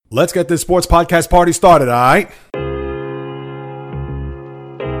Let's get this sports podcast party started, all right?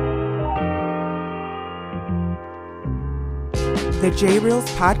 The J Reels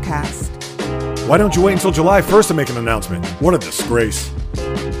Podcast. Why don't you wait until July 1st to make an announcement? What a disgrace.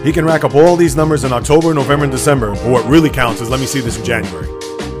 He can rack up all these numbers in October, November, and December, but what really counts is let me see this in January.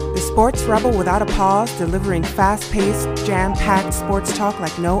 The sports rebel without a pause, delivering fast-paced, jam-packed sports talk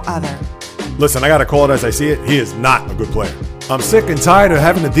like no other. Listen, I gotta call it as I see it. He is not a good player. I'm sick and tired of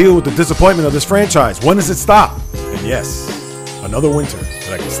having to deal with the disappointment of this franchise. When does it stop? And yes, another winter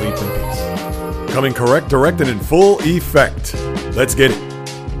that I can sleep in peace. Coming correct, directed in full effect. Let's get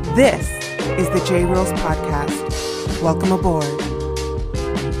it. This is the J Reels Podcast. Welcome aboard.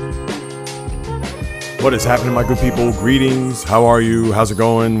 What is happening, my good people? Greetings. How are you? How's it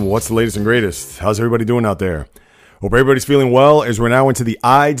going? What's the latest and greatest? How's everybody doing out there? Hope everybody's feeling well as we're now into the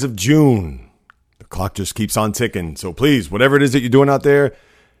Ides of June. The clock just keeps on ticking. So please, whatever it is that you're doing out there,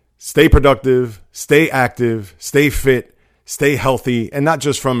 stay productive, stay active, stay fit, stay healthy, and not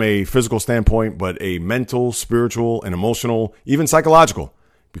just from a physical standpoint, but a mental, spiritual, and emotional, even psychological,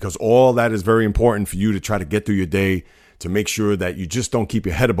 because all that is very important for you to try to get through your day to make sure that you just don't keep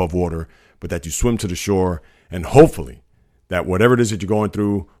your head above water, but that you swim to the shore, and hopefully that whatever it is that you're going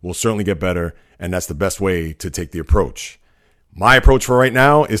through will certainly get better, and that's the best way to take the approach. My approach for right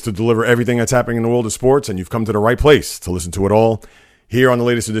now is to deliver everything that's happening in the world of sports, and you've come to the right place to listen to it all. Here on the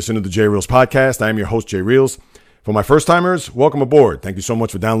latest edition of the J Reels Podcast, I am your host, J Reels. For my first-timers, welcome aboard. Thank you so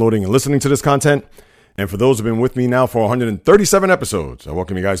much for downloading and listening to this content. And for those who have been with me now for 137 episodes, I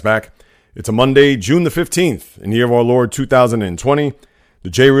welcome you guys back. It's a Monday, June the 15th, in the year of our Lord 2020. The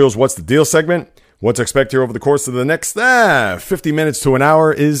J Reels What's the Deal segment. What to expect here over the course of the next 50 minutes to an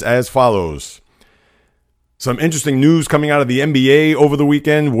hour is as follows. Some interesting news coming out of the NBA over the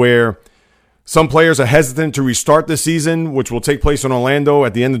weekend where some players are hesitant to restart the season, which will take place in Orlando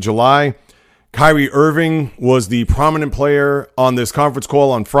at the end of July. Kyrie Irving was the prominent player on this conference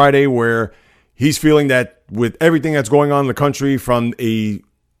call on Friday where he's feeling that with everything that's going on in the country from a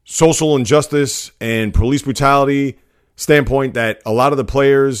social injustice and police brutality standpoint, that a lot of the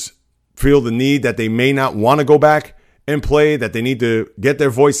players feel the need that they may not want to go back and play, that they need to get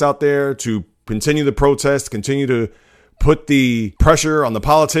their voice out there to continue the protest, continue to put the pressure on the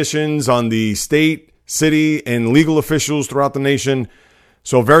politicians, on the state, city, and legal officials throughout the nation.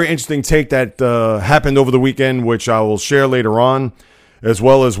 So a very interesting take that happened over the weekend, which I will share later on, as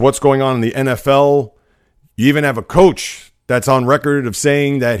well as what's going on in the NFL. You even have a coach that's on record of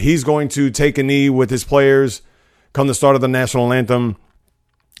saying that he's going to take a knee with his players come the start of the national anthem,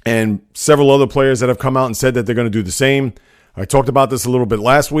 and several other players that have come out and said that they're going to do the same. I talked about this a little bit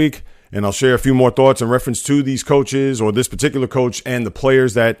last week, and I'll share a few more thoughts in reference to these coaches or this particular coach and the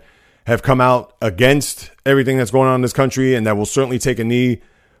players that have come out against everything that's going on in this country and that will certainly take a knee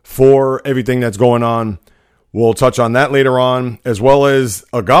for everything that's going on. We'll touch on that later on, as well as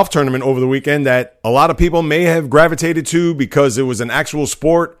a golf tournament over the weekend that a lot of people may have gravitated to because it was an actual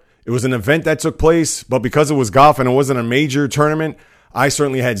sport. It was an event that took place, but because it was golf and it wasn't a major tournament, I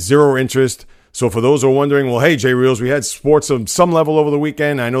certainly had zero interest. So for those who are wondering, well, hey, J Reels, we had sports of some level over the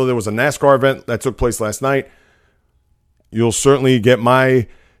weekend. I know there was a NASCAR event that took place last night. You'll certainly get my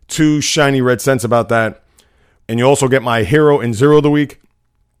two shiny red cents about that. And you also get my hero and zero of the week.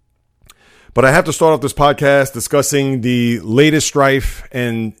 But I have to start off this podcast discussing the latest strife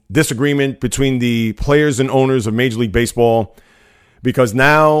and disagreement between the players and owners of Major League Baseball, because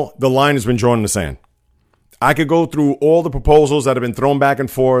now the line has been drawn in the sand. I could go through all the proposals that have been thrown back and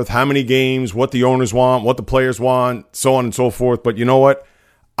forth, how many games, what the owners want, what the players want, so on and so forth. But you know what?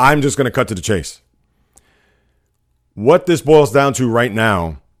 I'm just going to cut to the chase. What this boils down to right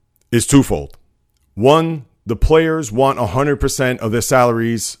now is twofold. One, the players want 100% of their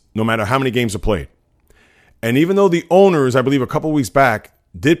salaries no matter how many games are played. And even though the owners, I believe a couple weeks back,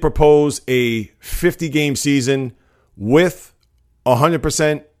 did propose a 50-game season with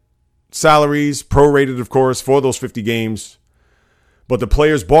 100% salaries, prorated, of course, for those 50 games. But the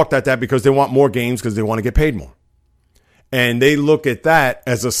players balked at that because they want more games because they want to get paid more. And they look at that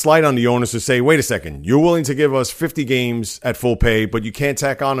as a slight on the owners to say, wait a second, you're willing to give us 50 games at full pay, but you can't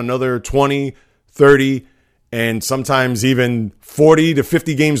tack on another 20, 30, and sometimes even 40 to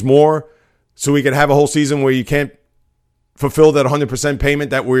 50 games more so we could have a whole season where you can't fulfill that 100% payment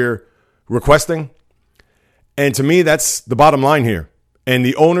that we're requesting. And to me, that's the bottom line here. And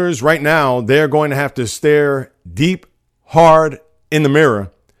the owners right now, they're going to have to stare deep, hard in the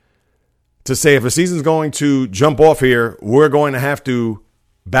mirror to say if a season's going to jump off here, we're going to have to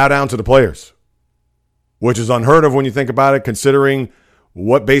bow down to the players, which is unheard of when you think about it, considering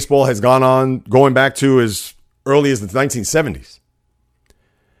what baseball has gone on going back to as early as the 1970s.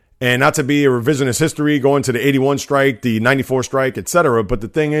 And not to be a revisionist history, going to the 81 strike, the 94 strike, etc. But the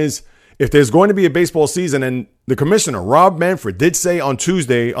thing is, if there's going to be a baseball season, and the commissioner, Rob Manfred, did say on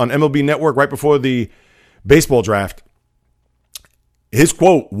Tuesday on MLB Network right before the baseball draft, his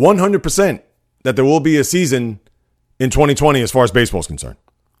quote, 100% that there will be a season in 2020 as far as baseball is concerned.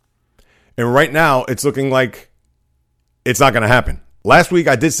 And right now, it's looking like it's not going to happen. Last week,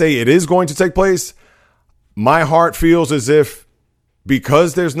 I did say it is going to take place. My heart feels as if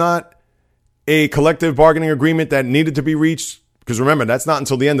because there's not a collective bargaining agreement that needed to be reached, because remember, that's not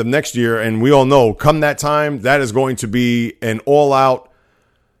until the end of next year. And we all know come that time, that is going to be an all out,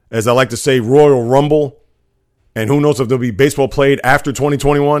 as I like to say, Royal Rumble. And who knows if there'll be baseball played after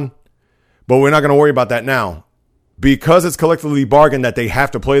 2021. But we're not going to worry about that now because it's collectively bargained that they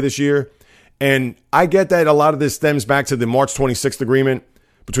have to play this year. And I get that a lot of this stems back to the March 26th agreement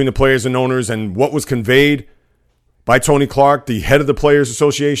between the players and owners and what was conveyed by Tony Clark, the head of the Players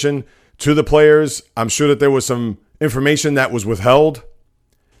Association, to the players. I'm sure that there was some information that was withheld.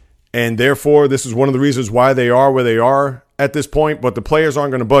 And therefore, this is one of the reasons why they are where they are at this point. But the players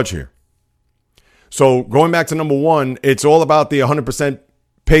aren't going to budge here. So going back to number one, it's all about the 100%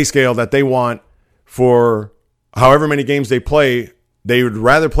 pay scale that they want for however many games they play. They would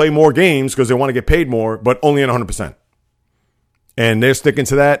rather play more games because they want to get paid more, but only at 100%. And they're sticking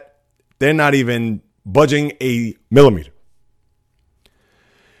to that. They're not even budging a millimeter.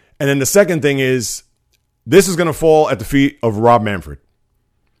 And then the second thing is, this is going to fall at the feet of Rob Manfred.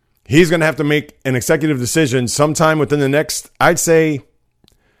 He's going to have to make an executive decision sometime within the next, I'd say,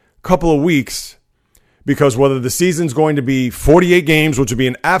 couple of weeks, because whether the season's going to be 48 games, which would be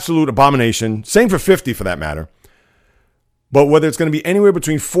an absolute abomination, same for 50 for that matter, but whether it's going to be anywhere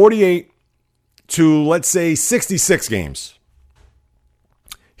between 48 to, let's say, 66 games,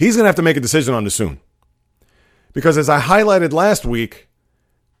 he's going to have to make a decision on this soon. Because as I highlighted last week,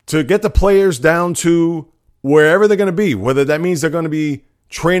 to get the players down to wherever they're going to be, whether that means they're going to be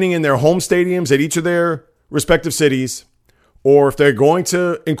training in their home stadiums at each of their respective cities, or if they're going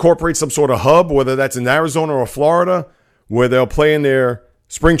to incorporate some sort of hub, whether that's in Arizona or Florida, where they'll play in their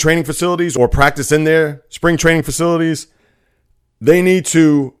spring training facilities or practice in their spring training facilities, they need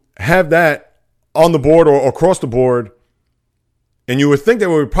to have that on the board or across the board. And you would think that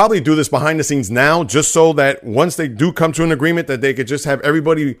we would probably do this behind the scenes now, just so that once they do come to an agreement, that they could just have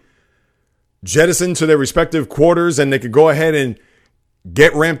everybody jettisoned to their respective quarters and they could go ahead and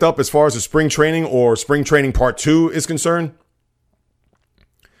get ramped up as far as the spring training or spring training part 2 is concerned.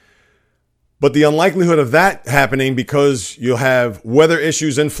 But the unlikelihood of that happening, because you'll have weather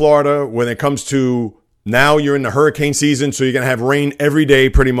issues in Florida when it comes to now you're in the hurricane season, so you're going to have rain every day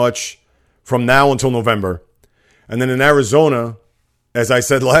pretty much from now until November. And then in Arizona, as I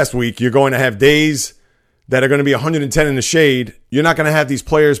said last week, you're going to have days that are going to be 110 in the shade. You're not going to have these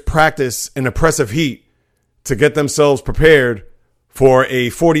players practice in oppressive heat to get themselves prepared for a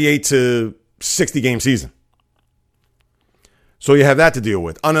 48 to 60 game season. So you have that to deal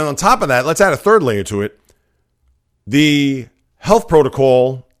with. And then on top of that, let's add a third layer to it. The health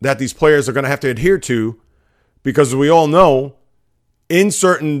protocol that these players are going to have to adhere to, because we all know in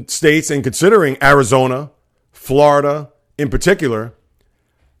certain states, and considering Arizona, Florida in particular,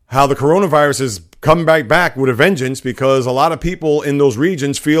 how the coronavirus is coming back with a vengeance, because a lot of people in those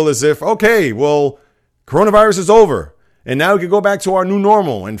regions feel as if, okay, well, coronavirus is over. And now we could go back to our new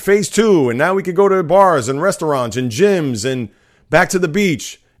normal and phase 2. And now we could go to bars and restaurants and gyms and back to the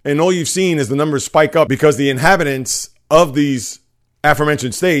beach. And all you've seen is the numbers spike up because the inhabitants of these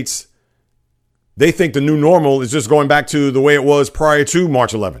aforementioned states, they think the new normal is just going back to the way it was prior to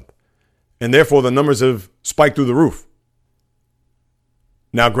March 11th. And therefore, the numbers have spiked through the roof.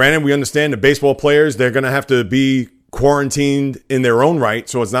 Now, granted, we understand the baseball players, they're going to have to be quarantined in their own right.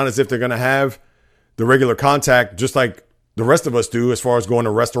 So it's not as if they're going to have the regular contact just like the rest of us do as far as going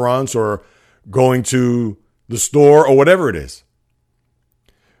to restaurants or going to the store or whatever it is.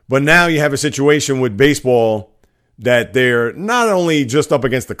 But now you have a situation with baseball that they're not only just up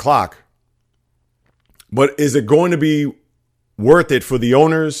against the clock, but is it going to be worth it for the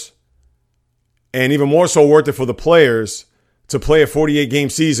owners and even more so worth it for the players to play a 48-game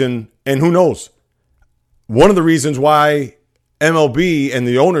season? And who knows? One of the reasons why MLB and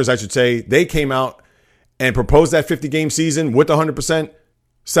the owners, I should say, they came out and proposed that 50-game season with 100%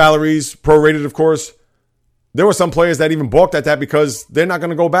 salaries, prorated, of course. There were some players that even balked at that because they're not going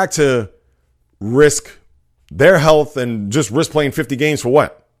to go back to risk their health and just risk playing 50 games for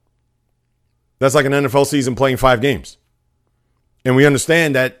what? That's like an NFL season playing 5 games. And we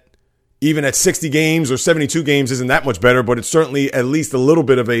understand that even at 60 games or 72 games isn't that much better, but it's certainly at least a little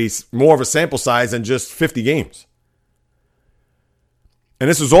bit of more of a sample size than just 50 games. And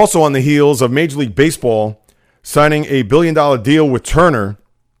this is also on the heels of Major League Baseball signing a $1 billion deal with Turner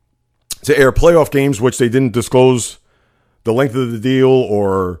to air playoff games, which they didn't disclose the length of the deal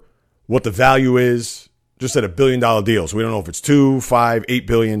or what the value is. Just said $1 billion deal. So we don't know if it's 2, 5, 8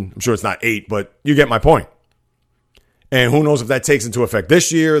 billion. I'm sure it's not 8, but you get my point. And who knows if that takes into effect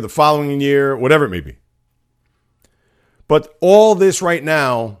this year, the following year, whatever it may be. But all this right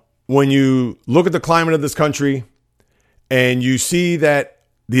now, when you look at the climate of this country and you see that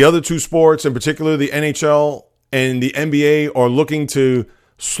the other two sports, in particular the NHL and the NBA, are looking to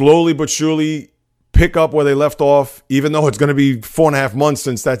slowly but surely pick up where they left off, even though it's going to be 4.5 months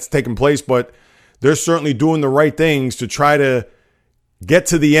since that's taken place, but they're certainly doing the right things to try to get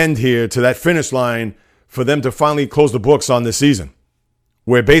to the end here, to that finish line, for them to finally close the books on this season,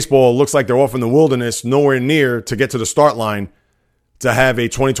 where baseball looks like they're off in the wilderness, nowhere near to get to the start line to have a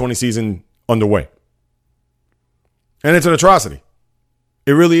 2020 season underway. And it's an atrocity.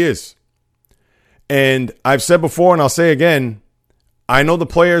 It really is. And I've said before, and I'll say again, I know the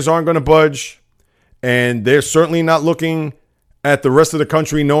players aren't going to budge, and they're certainly not looking at the rest of the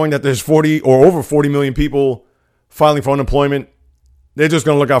country knowing that there's 40 or over 40 million people filing for unemployment. They're just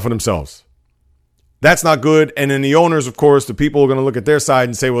going to look out for themselves. That's not good. And then the owners, of course, the people are going to look at their side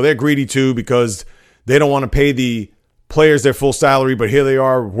and say, well, they're greedy too because they don't want to pay the players their full salary, but here they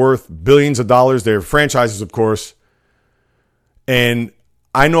are worth billions of dollars. They're franchises, of course. And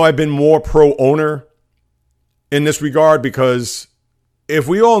I know I've been more pro-owner in this regard because if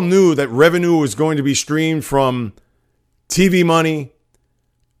we all knew that revenue was going to be streamed from TV money,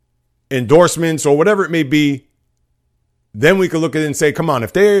 endorsements, or whatever it may be, then we could look at it and say, come on,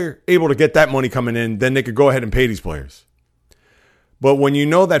 if they're able to get that money coming in, then they could go ahead and pay these players. But when you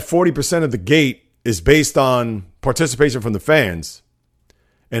know that 40% of the gate is based on participation from the fans,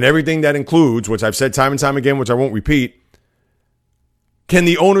 and everything that includes, which I've said time and time again, which I won't repeat, can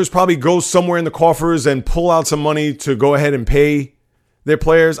the owners probably go somewhere in the coffers and pull out some money to go ahead and pay their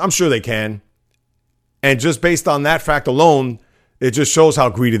players? I'm sure they can. And just based on that fact alone, it just shows how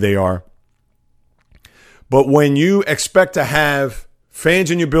greedy they are. But when you expect to have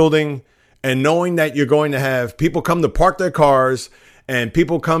fans in your building and knowing that you're going to have people come to park their cars and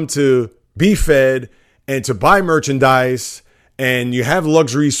people come to be fed and to buy merchandise and you have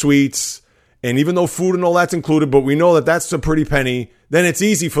luxury suites, and even though food and all that's included, but we know that that's a pretty penny, then it's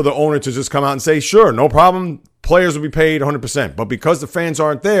easy for the owner to just come out and say, sure, no problem, players will be paid 100%. But because the fans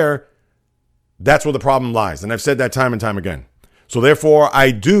aren't there, that's where the problem lies. And I've said that time and time again. So therefore,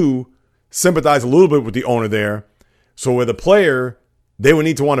 I do sympathize a little bit with the owner there. So with a player, they would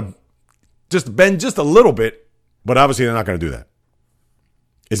need to want to just bend just a little bit, but obviously they're not going to do that.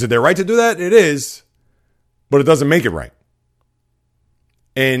 Is it their right to do that? It is, but it doesn't make it right.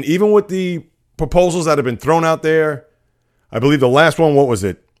 And even with the proposals that have been thrown out there, I believe the last one, what was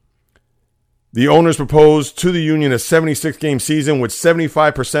it? The owners proposed to the union a 76-game season with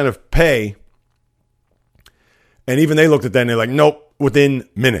 75% of pay. And even they looked at that and they're like, nope, within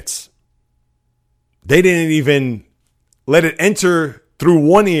minutes. They didn't even let it enter through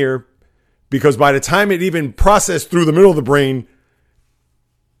one ear because by the time it even processed through the middle of the brain,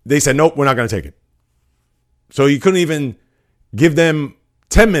 they said, nope, we're not going to take it. So you couldn't even give them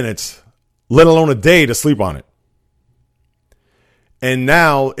 10 minutes, let alone a day to sleep on it. And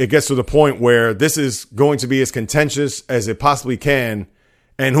now it gets to the point where this is going to be as contentious as it possibly can.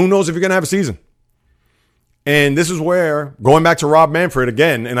 And who knows if you're going to have a season. And this is where, going back to Rob Manfred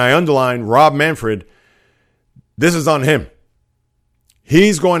again, and I underline Rob Manfred, this is on him.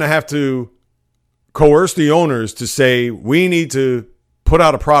 He's going to have to coerce the owners to say, we need to put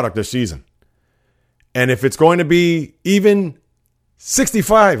out a product this season. And if it's going to be even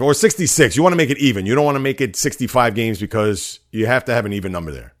 65 or 66, you want to make it even. You don't want to make it 65 games because you have to have an even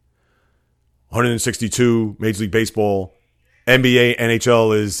number there. 162, Major League Baseball, NBA,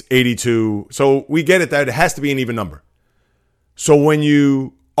 NHL is 82. So we get it that it has to be an even number. So when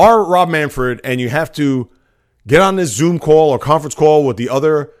you are Rob Manfred and you have to get on this Zoom call or conference call with the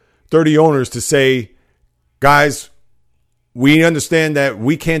other 30 owners to say, guys, we understand that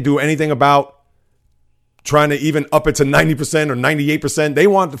we can't do anything about trying to even up it to 90% or 98%. They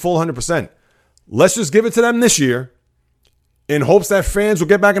want the full 100%. Let's just give it to them this year in hopes that fans will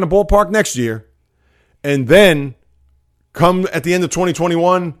get back in the ballpark next year. And then come at the end of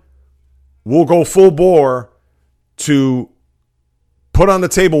 2021, we'll go full bore to put on the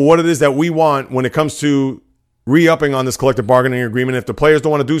table what it is that we want when it comes to re-upping on this collective bargaining agreement. If the players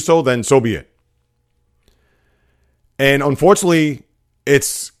don't want to do so, then so be it. And unfortunately,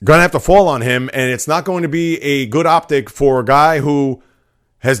 it's going to have to fall on him, and it's not going to be a good optic for a guy who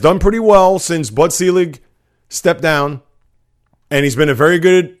has done pretty well since Bud Selig stepped down And he's been a very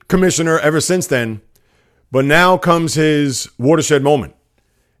good commissioner ever since then. But now comes his watershed moment.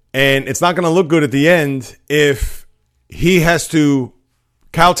 And it's not going to look good at the end if he has to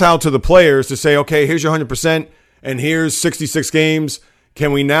kowtow to the players to say, okay, here's your 100% and here's 66 games.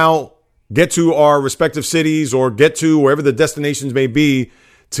 Can we now get to our respective cities or get to wherever the destinations may be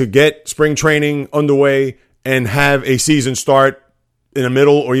to get spring training underway and have a season start in the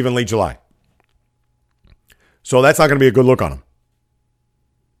middle or even late July? So that's not going to be a good look on him.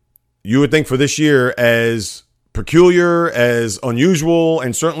 You would think for this year, as peculiar, as unusual,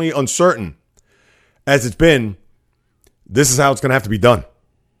 and certainly uncertain as it's been, this is how it's going to have to be done.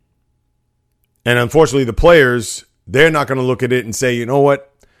 And unfortunately, the players, they're not going to look at it and say, you know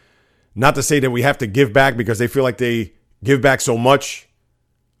what? Not to say that we have to give back because they feel like they give back so much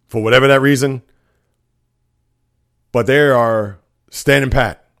for whatever that reason, but they are standing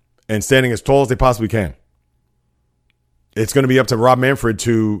pat and standing as tall as they possibly can. It's going to be up to Rob Manfred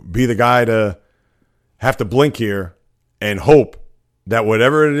to be the guy to have to blink here and hope that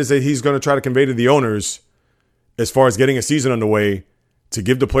whatever it is that he's going to try to convey to the owners as far as getting a season underway to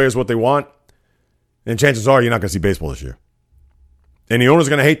give the players what they want, and chances are you're not going to see baseball this year. And the owners are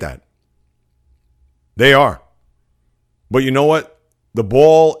going to hate that. They are. But you know what? The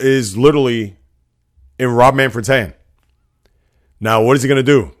ball is literally in Rob Manfred's hand. Now, what is he going to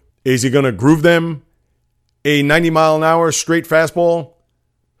do? Is he going to groove them a 90-mile-an-hour straight fastball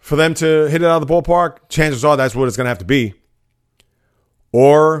for them to hit it out of the ballpark? Chances are that's what it's going to have to be.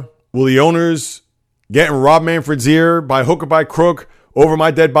 Or will the owners get in Rob Manfred's ear by hook or by crook over my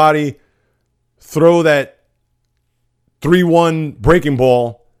dead body, throw that 3-1 breaking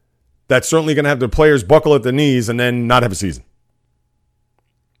ball that's certainly going to have the players buckle at the knees and then not have a season?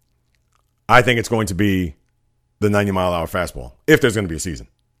 I think it's going to be the 90-mile-an-hour fastball, if there's going to be a season.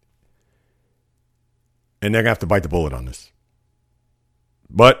 And they're going to have to bite the bullet on this.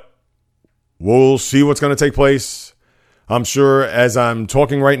 But we'll see what's going to take place. I'm sure as I'm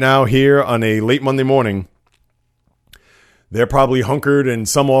talking right now here on a late Monday morning, they're probably hunkered in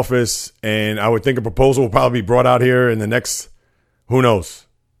some office, and I would think a proposal will probably be brought out here in the next, who knows,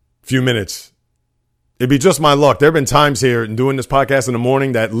 few minutes. It'd be just my luck. There have been times here in doing this podcast in the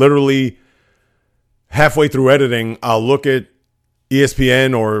morning that literally halfway through editing, I'll look at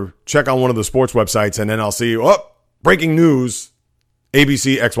ESPN or check on one of the sports websites, and then I'll see, oh, breaking news,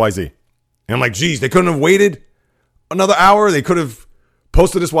 ABC XYZ. And I'm like, geez, they couldn't have waited another hour? They could have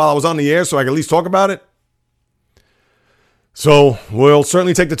posted this while I was on the air so I could at least talk about it? So we'll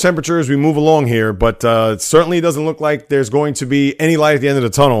certainly take the temperature as we move along here, but it certainly doesn't look like there's going to be any light at the end of the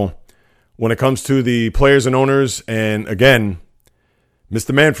tunnel when it comes to the players and owners. And again,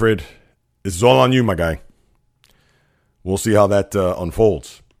 Mr. Manfred, this is all on you, my guy. We'll see how that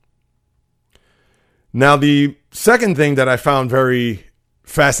unfolds. Now, the second thing that I found very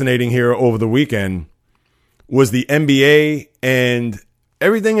fascinating here over the weekend was the NBA, and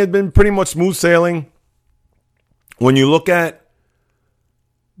everything had been pretty much smooth sailing. When you look at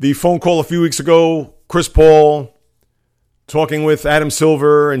the phone call a few weeks ago, Chris Paul talking with Adam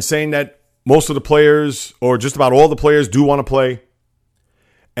Silver and saying that most of the players, or just about all the players, do want to play,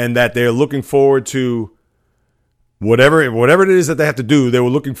 and that they're looking forward to whatever it is that they have to do. They were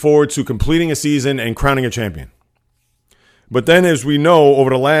looking forward to completing a season and crowning a champion. But then, as we know, over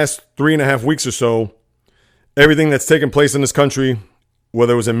the last 3.5 weeks or so, everything that's taken place in this country,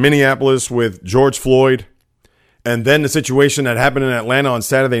 whether it was in Minneapolis with George Floyd, and then the situation that happened in Atlanta on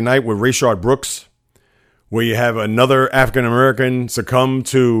Saturday night with Rayshard Brooks, where you have another African-American succumb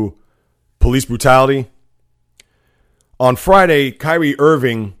to police brutality. On Friday, Kyrie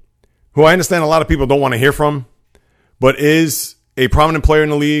Irving, who I understand a lot of people don't want to hear from, but is a prominent player in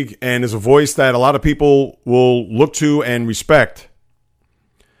the league and is a voice that a lot of people will look to and respect.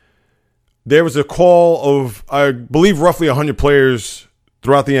 There was a call of, I believe, roughly 100 players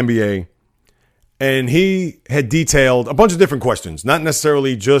throughout the NBA, and he had detailed a bunch of different questions, not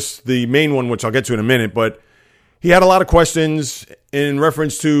necessarily just the main one, which I'll get to in a minute, but he had a lot of questions in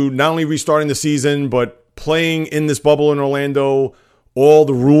reference to not only restarting the season, but playing in this bubble in Orlando, all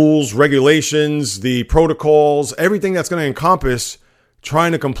the rules, regulations, the protocols, everything that's going to encompass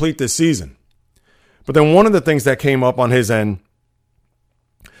trying to complete this season. But then one of the things that came up on his end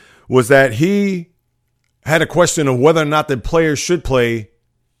was that he had a question of whether or not the players should play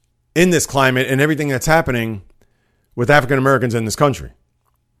in this climate and everything that's happening with African Americans in this country.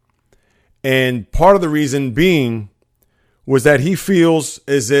 And part of the reason being was that he feels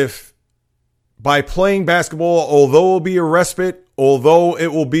as if by playing basketball, although it will be a respite, although it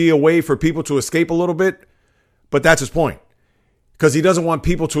will be a way for people to escape a little bit, but that's his point. because he doesn't want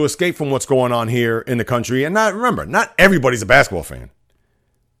people to escape from what's going on here in the country. And remember, not everybody's a basketball fan.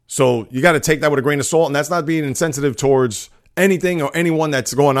 So you got to take that with a grain of salt. And that's not being insensitive towards anything or anyone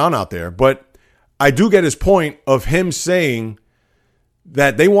that's going on out there. But I do get his point of him saying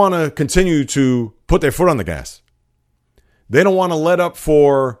that they want to continue to put their foot on the gas. They don't want to let up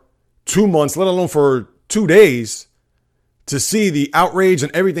for 2 months, let alone for 2 days, to see the outrage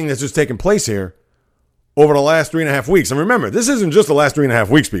and everything that's just taken place here over the last 3.5 weeks. And remember, this isn't just the last 3.5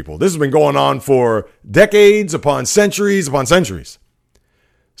 weeks, people. This has been going on for decades upon centuries upon centuries.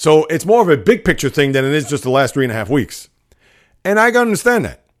 So it's more of a big picture thing than it is just the last 3.5 weeks. And I can understand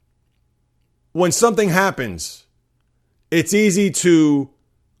that. When something happens, it's easy to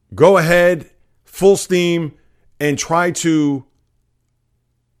go ahead, full steam, and try to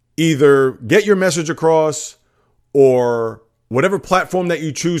either get your message across or whatever platform that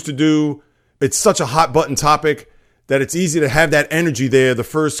you choose to do. It's such a hot button topic that it's easy to have that energy there the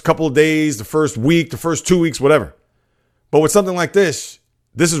first couple of days, the first week, the first 2 weeks, whatever. But with something like this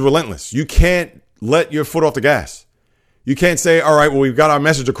is relentless. You can't let your foot off the gas. You can't say, all right, well, we've got our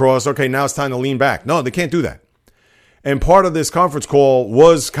message across. Okay, now it's time to lean back. No, they can't do that. And part of this conference call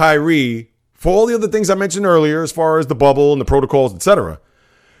was Kyrie, for all the other things I mentioned earlier, as far as the bubble and the protocols, etc.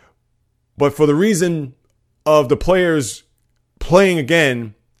 But for the reason of the players playing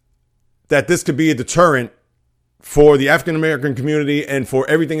again, that this could be a deterrent for the African-American community and for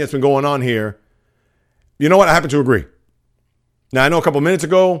everything that's been going on here. You know what? I happen to agree. Now, I know a couple minutes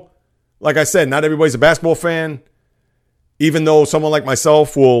ago, like I said, not everybody's a basketball fan, even though someone like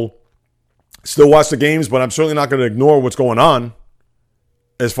myself will still watch the games, but I'm certainly not going to ignore what's going on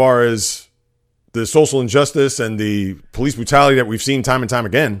as far as the social injustice and the police brutality that we've seen time and time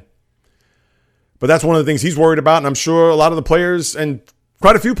again. But that's one of the things he's worried about, and I'm sure a lot of the players and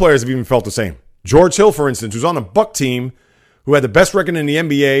quite a few players have even felt the same. George Hill, for instance, who's on a Buck team, who had the best record in the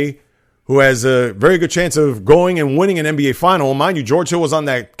NBA, who has a very good chance of going and winning an NBA final. Mind you, George Hill was on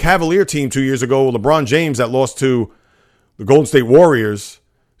that Cavalier team 2 years ago, LeBron James, that lost to the Golden State Warriors.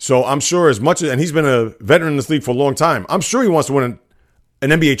 So I'm sure as much as, and he's been a veteran in this league for a long time, I'm sure he wants to win an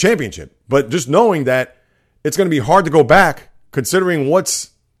NBA championship. But just knowing that it's going to be hard to go back, considering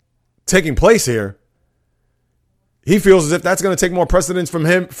what's taking place here, he feels as if that's going to take more precedence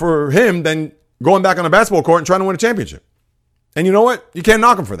for him than going back on a basketball court and trying to win a championship. And you know what? You can't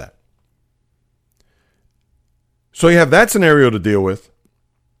knock him for that. So you have that scenario to deal with.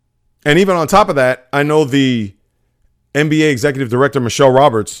 And even on top of that, I know the NBA executive director, Michelle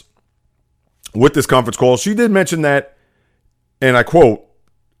Roberts, with this conference call, she did mention that, and I quote,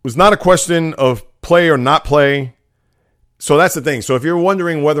 "It was not a question of play or not play." So that's the thing. So if you're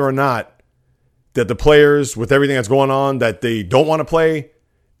wondering whether or not that the players, with everything that's going on, that they don't want to play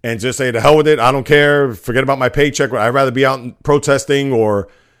and just say, to hell with it, I don't care, forget about my paycheck, I'd rather be out protesting or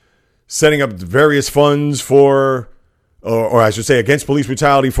setting up various funds for, or I should say, against police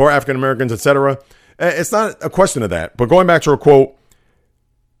brutality for African Americans, etc. It's not a question of that. But going back to her quote,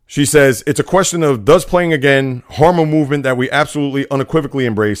 she says, "It's a question of, does playing again harm a movement that we absolutely unequivocally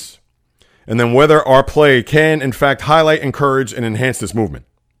embrace? And then whether our play can, in fact, highlight, encourage, and enhance this movement."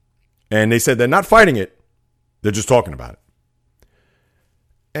 And they said they're not fighting it. They're just talking about it.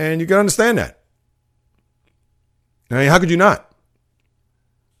 And you can understand that. I mean, how could you not?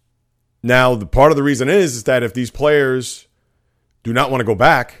 Now, the part of the reason is that if these players do not want to go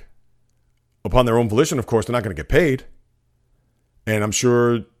back upon their own volition, of course, they're not going to get paid. And I'm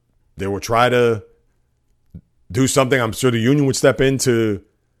sure they will try to do something. I'm sure the union would step in to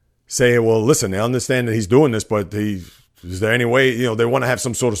say, well, listen, they understand that he's doing this, but is there any way, they want to have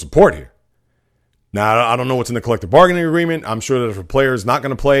some sort of support here? Now, I don't know what's in the collective bargaining agreement. I'm sure that if a player is not going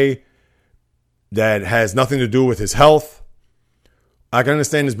to play, that has nothing to do with his health. I can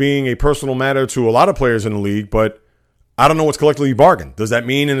understand this being a personal matter to a lot of players in the league, but I don't know what's collectively bargained. Does that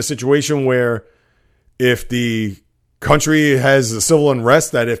mean in a situation where if the country has a civil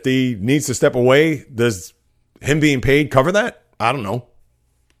unrest, that if he needs to step away, does him being paid cover that? I don't know.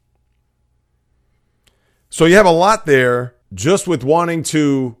 So you have a lot there just with wanting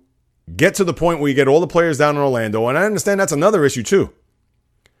to get to the point where you get all the players down in Orlando. And I understand that's another issue too.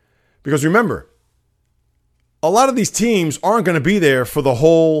 Because remember, a lot of these teams aren't going to be there for the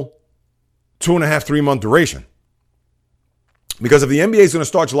whole 2.5, 3 month duration. Because if the NBA is going to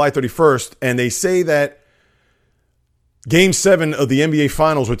start July 31st and they say that Game 7 of the NBA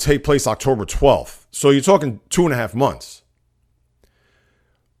Finals would take place October 12th. So you're talking 2.5 months.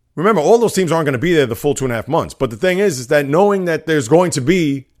 Remember, all those teams aren't going to be there the full 2.5 months. But the thing is that knowing that there's going to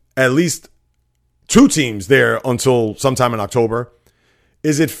be at least 2 teams there until sometime in October,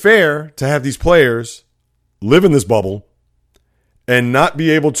 is it fair to have these players live in this bubble and not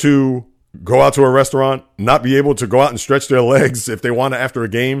be able to go out to a restaurant, not be able to go out and stretch their legs if they want to after a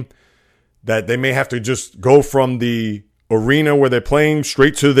game, that they may have to just go from the arena where they're playing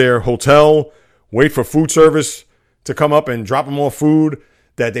straight to their hotel, wait for food service to come up and drop them off food,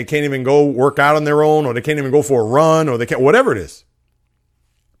 that they can't even go work out on their own, or they can't even go for a run, or they can't, whatever it is.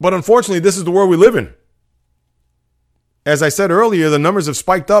 But unfortunately, this is the world we live in. As I said earlier, the numbers have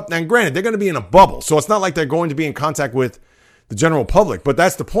spiked up. And granted, they're going to be in a bubble, so it's not like they're going to be in contact with the general public, but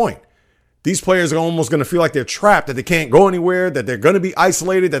that's the point. These players are almost going to feel like they're trapped, that they can't go anywhere, that they're going to be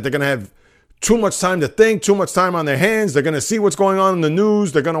isolated, that they're going to have too much time to think, too much time on their hands. They're going to see what's going on in the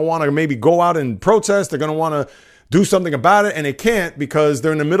news. They're going to want to maybe go out and protest. They're going to want to do something about it, and they can't because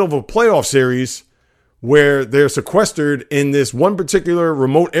they're in the middle of a playoff series where they're sequestered in this one particular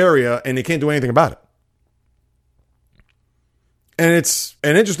remote area, and they can't do anything about it. And it's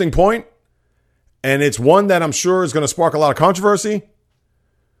an interesting point, and it's one that I'm sure is going to spark a lot of controversy.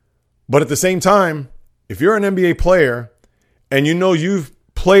 But at the same time, if you're an NBA player and you know you've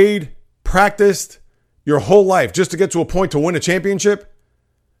played, practiced your whole life just to get to a point to win a championship,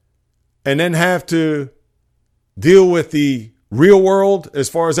 and then have to deal with the real world as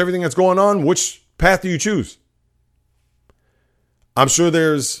far as everything that's going on, which path do you choose? I'm sure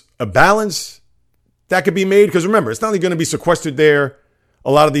there's a balance that could be made, because remember, it's not only going to be sequestered there,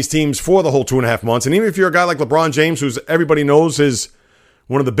 a lot of these teams, for the whole 2.5 months. And even if you're a guy like LeBron James, who's everybody knows is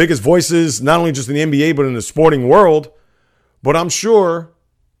one of the biggest voices, not only just in the NBA, but in the sporting world, but I'm sure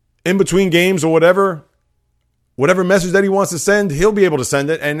in between games or whatever message that he wants to send, he'll be able to send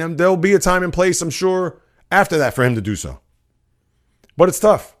it. And then there'll be a time and place, I'm sure, after that for him to do so. But it's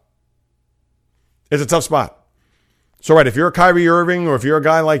tough. It's a tough spot. So, right, if you're a Kyrie Irving, or if you're a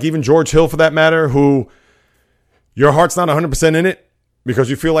guy like even George Hill for that matter, who your heart's not 100% in it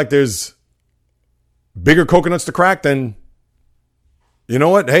because you feel like there's bigger coconuts to crack, then you know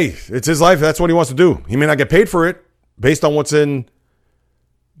what? Hey, it's his life. That's what he wants to do. He may not get paid for it based on what's in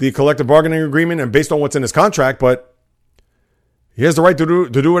the collective bargaining agreement and based on what's in his contract, but he has the right to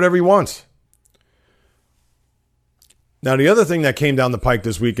do whatever he wants. Now, the other thing that came down the pike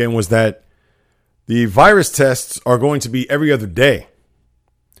this weekend was that the virus tests are going to be every other day.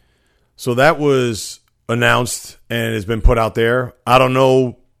 So that was announced and has been put out there. I don't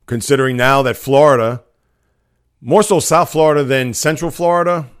know, considering now that Florida, more so South Florida than Central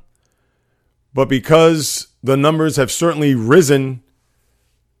Florida, but because the numbers have certainly risen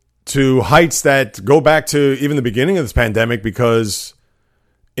to heights that go back to even the beginning of this pandemic, because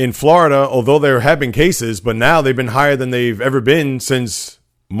in Florida, although there have been cases, but now they've been higher than they've ever been since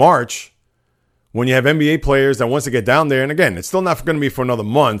March. When you have NBA players that once they get down there, and again, it's still not going to be for another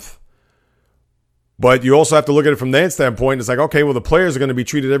month, but you also have to look at it from their standpoint. It's like, okay, well, the players are going to be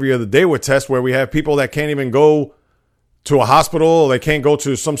treated every other day with tests, where we have people that can't even go to a hospital, or they can't go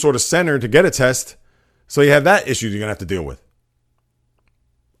to some sort of center to get a test. So you have that issue you're going to have to deal with.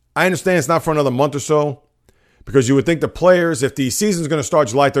 I understand it's not for another month or so, because you would think the players, if the season's going to start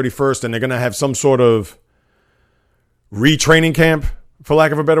July 31st and they're going to have some sort of retraining camp, for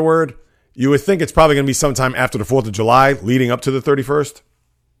lack of a better word, you would think it's probably going to be sometime after the 4th of July leading up to the 31st.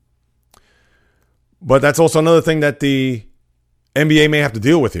 But that's also another thing that the NBA may have to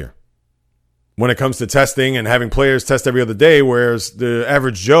deal with here when it comes to testing and having players test every other day, whereas the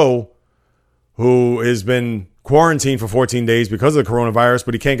average Joe, who has been quarantined for 14 days because of the coronavirus,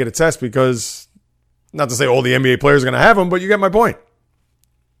 but he can't get a test because, not to say all the NBA players are going to have them, but you get my point.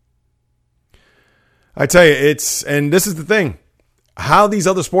 I tell you, and this is the thing, how these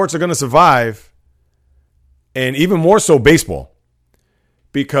other sports are going to survive, and even more so baseball,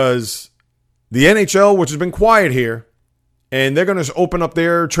 because the NHL, which has been quiet here, and they're going to open up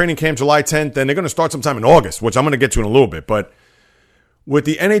their training camp July 10th, and they're going to start sometime in August, which I'm going to get to in a little bit. But with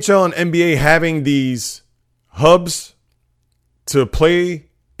the NHL and NBA having these hubs to play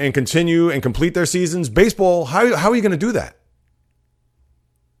and continue and complete their seasons, baseball, how are you going to do that?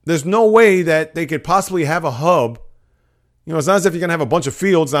 There's no way that they could possibly have a hub. You know, it's not as if you're going to have a bunch of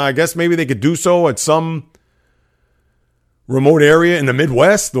fields. Now, I guess maybe they could do so at some remote area in the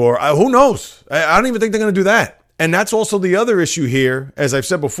Midwest, or who knows? I don't even think they're going to do that. And that's also the other issue here, as I've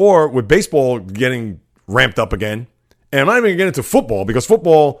said before, with baseball getting ramped up again. And I'm not even going to get into football, because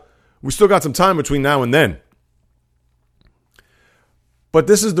football, we still got some time between now and then. But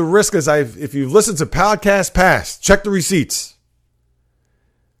this is the risk, if you've listened to podcasts past, check the receipts.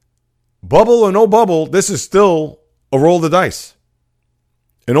 Bubble or no bubble, this is still a roll of the dice.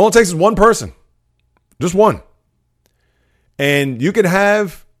 And all it takes is one person. Just one. And you could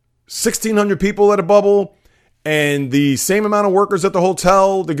have 1,600 people at a bubble and the same amount of workers at the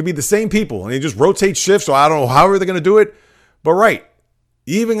hotel. They could be the same people. And they just rotate shifts. So I don't know how they're going to do it. But right,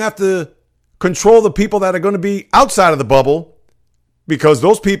 you even have to control the people that are going to be outside of the bubble, because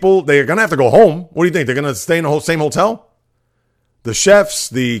those people, they're going to have to go home. What do you think? They're going to stay in the same hotel? The chefs,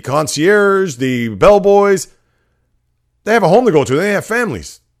 the concierge, the bellboys, they have a home to go to. They have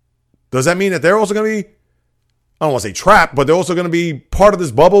families. Does that mean that they're also going to be, I don't want to say trapped, but they're also going to be part of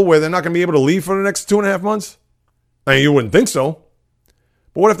this bubble where they're not going to be able to leave for the next 2.5 months? I mean, you wouldn't think so.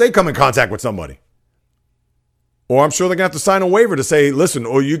 But what if they come in contact with somebody? Or I'm sure they're going to have to sign a waiver to say, listen,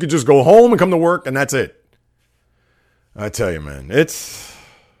 or you could just go home and come to work and that's it. I tell you, man,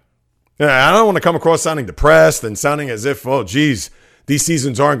 I don't want to come across sounding depressed and sounding as if, oh, geez, these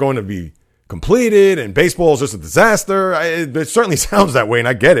seasons aren't going to be completed and baseball is just a disaster. It certainly sounds that way, and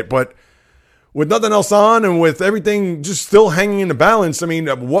I get it. But with nothing else on and with everything just still hanging in the balance, I mean,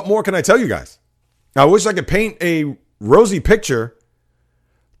 what more can I tell you guys? I wish I could paint a rosy picture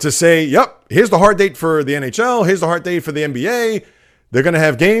to say, yep, here's the hard date for the NHL. Here's the hard date for the NBA. They're going to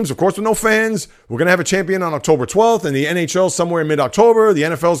have games, of course, with no fans. We're going to have a champion on October 12th, and the NHL somewhere in mid-October. The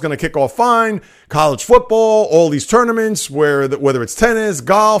NFL is going to kick off fine. College football, all these tournaments, whether it's tennis,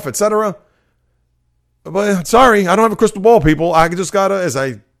 golf, etc. But sorry, I don't have a crystal ball, people. I just got to, as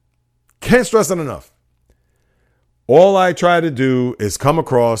I can't stress that enough, all I try to do is come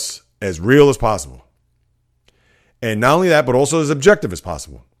across as real as possible. And not only that, but also as objective as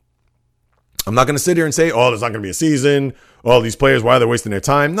possible. I'm not going to sit here and say, oh, there's not going to be a season. Oh, these players, why are they wasting their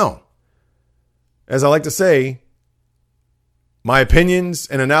time? No. As I like to say, my opinions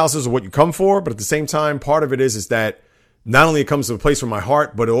and analysis are what you come for, but at the same time, part of it is that not only it comes to a place from my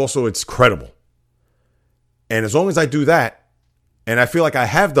heart, but also it's credible. And as long as I do that, and I feel like I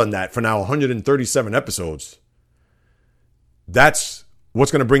have done that for now 137 episodes, that's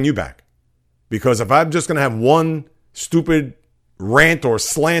what's going to bring you back. Because if I'm just going to have one stupid rant or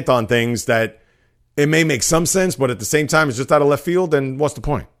slant on things that it may make some sense, but at the same time it's just out of left field, then what's the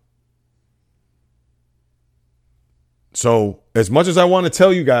point? So as much as I want to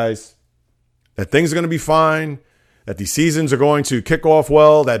tell you guys that things are going to be fine, that these seasons are going to kick off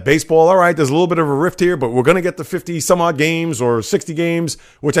well, that baseball, all right, there's a little bit of a rift here, but we're going to get to 50 some odd games or 60 games,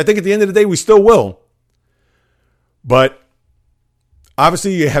 which I think at the end of the day we still will. But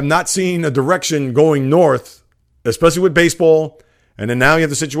obviously you have not seen a direction going north, especially with baseball. And then now you have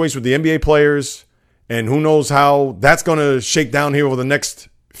the situation with the NBA players, and who knows how that's going to shake down here over the next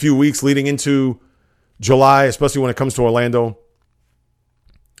few weeks leading into July, especially when it comes to Orlando.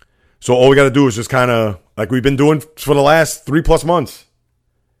 So all we got to do is just kind of, like we've been doing for the last 3+ months,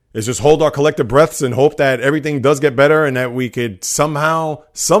 is just hold our collective breaths and hope that everything does get better and that we could somehow,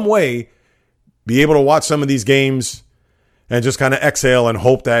 some way, be able to watch some of these games and just kind of exhale and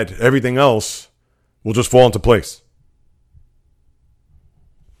hope that everything else will just fall into place.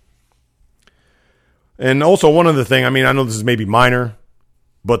 And also one other thing, I mean, I know this is maybe minor,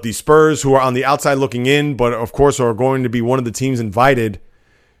 but the Spurs, who are on the outside looking in, but of course are going to be one of the teams invited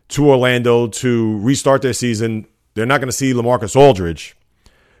to Orlando to restart their season, they're not going to see LaMarcus Aldridge,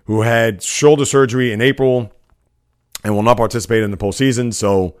 who had shoulder surgery in April and will not participate in the postseason.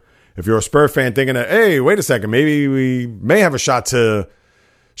 So if you're a Spurs fan thinking that, hey, wait a second, maybe we may have a shot to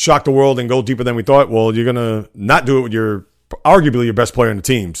shock the world and go deeper than we thought, well, you're going to not do it with arguably your best player in the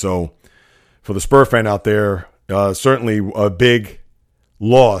team. So for the Spurs fan out there, certainly a big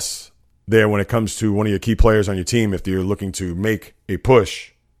loss there when it comes to one of your key players on your team if you're looking to make a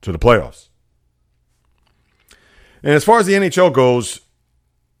push to the playoffs. And as far as the NHL goes,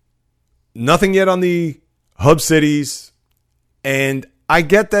 nothing yet on the hub cities. And I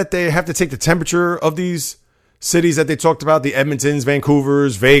get that they have to take the temperature of these cities that they talked about, the Edmontons,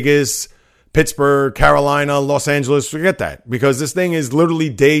 Vancouvers, Vegas, Pittsburgh, Carolina, Los Angeles. Forget that, because this thing is literally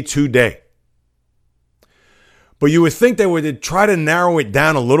day to day. But you would think they would try to narrow it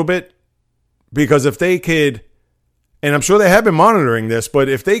down a little bit, because if they could, and I'm sure they have been monitoring this, but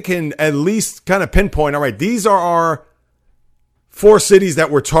if they can at least kind of pinpoint, all right, these are our 4 cities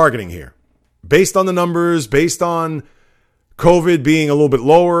that we're targeting here, based on the numbers, based on COVID being a little bit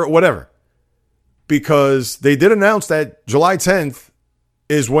lower, whatever. Because they did announce that July 10th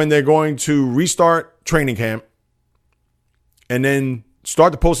is when they're going to restart training camp and then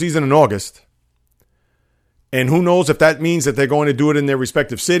start the postseason in August. And who knows if that means that they're going to do it in their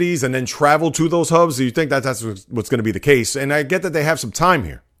respective cities and then travel to those hubs. Do you think that that's what's going to be the case? And I get that they have some time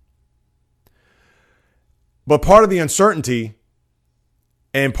here. But part of the uncertainty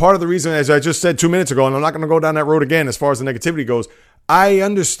and part of the reason, as I just said 2 minutes ago, and I'm not going to go down that road again as far as the negativity goes, I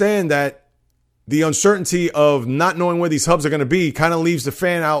understand that the uncertainty of not knowing where these hubs are going to be kind of leaves the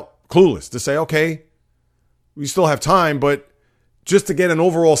fan out clueless to say, okay, we still have time, but just to get an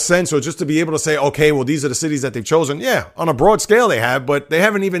overall sense or just to be able to say, okay, well, these are the cities that they've chosen. Yeah, on a broad scale they have, but they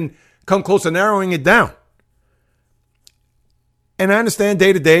haven't even come close to narrowing it down. And I understand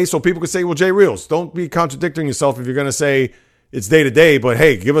day to day, so people could say, well, Jay Reels, don't be contradicting yourself if you're going to say it's day to day, but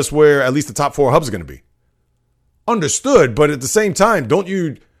hey, give us where at least the top 4 hubs are going to be. Understood, but at the same time, don't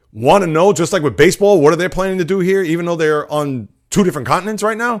you want to know, just like with baseball, what are they planning to do here, even though they're on 2 different continents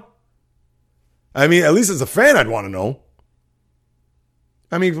right now? I mean, at least as a fan, I'd want to know.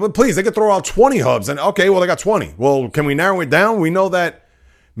 I mean, please, they could throw out 20 hubs, and okay, well, they got 20. Well, can we narrow it down? We know that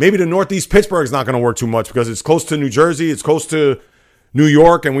maybe the Northeast Pittsburgh is not going to work too much because it's close to New Jersey, it's close to New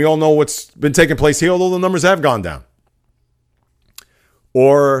York, and we all know what's been taking place here, although the numbers have gone down.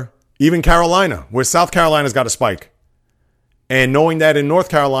 Or even Carolina, where South Carolina's got a spike. And knowing that in North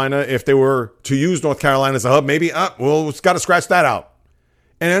Carolina, if they were to use North Carolina as a hub, maybe, well, it's got to scratch that out.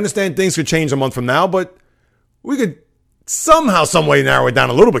 And I understand things could change a month from now, but we could somehow, some way narrow it down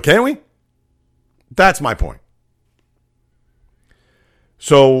a little bit, can't we? That's my point.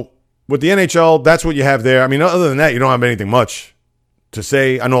 So with the NHL, that's what you have there. I mean, other than that, you don't have anything much to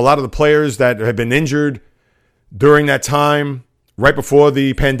say. I know a lot of the players that have been injured during that time, right before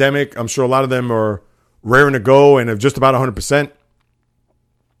the pandemic. I'm sure a lot of them are raring to go and have just about 100%.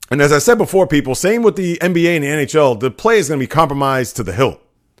 And as I said before, people, same with the NBA and the NHL, the play is going to be compromised to the hilt.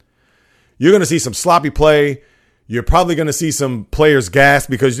 You're going to see some sloppy play. You're probably going to see some players gassed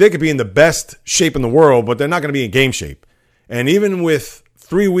because they could be in the best shape in the world, but they're not going to be in game shape. And even with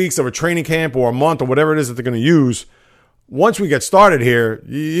 3 weeks of a training camp or a month or whatever it is that they're going to use, once we get started here,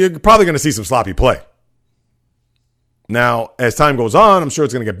 you're probably going to see some sloppy play. Now, as time goes on, I'm sure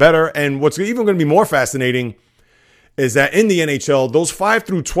it's going to get better. And what's even going to be more fascinating is that in the NHL, those 5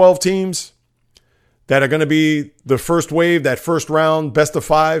 through 12 teams that are going to be the first wave, that first round, best of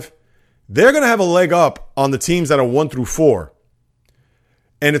 5, they're going to have a leg up on the teams that are 1 through 4.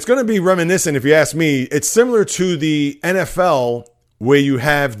 And it's going to be reminiscent, if you ask me. It's similar to the NFL, where you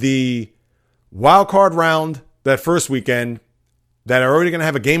have the wild card round that first weekend that are already going to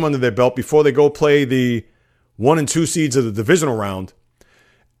have a game under their belt before they go play the 1 and 2 seeds of the divisional round.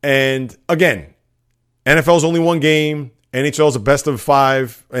 And again, NFL's only 1 game. NHL's a best of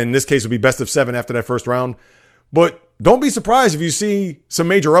 5. In this case, it would be best of 7 after that first round. But don't be surprised if you see some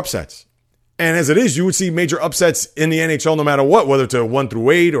major upsets. And as it is, you would see major upsets in the NHL no matter what, whether it's a 1 through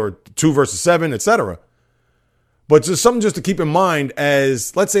 8 or 2 versus 7, etc. But just something just to keep in mind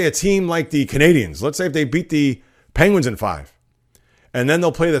as, let's say, a team like the Canadiens. Let's say if they beat the Penguins in 5. And then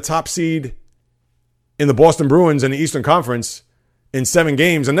they'll play the top seed in the Boston Bruins in the Eastern Conference in 7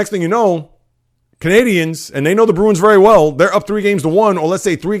 games. And next thing you know, Canadiens, and they know the Bruins very well, they're up 3-1, or let's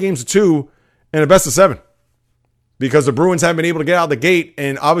say 3-2 in a best of 7. Because the Bruins haven't been able to get out the gate.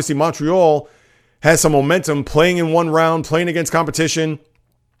 And obviously Montreal has some momentum playing in 1 round, playing against competition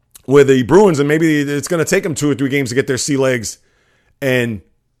with the Bruins. And maybe it's going to take them 2 or 3 games to get their sea legs and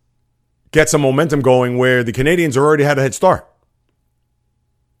get some momentum going, where the Canadiens already had a head start.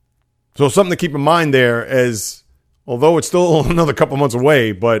 So something to keep in mind there, as although it's still another couple months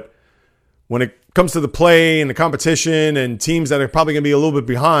away, but when it comes to the play and the competition and teams that are probably going to be a little bit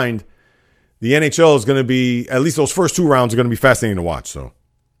behind, the NHL is going to be, at least those first 2 rounds are going to be fascinating to watch. So,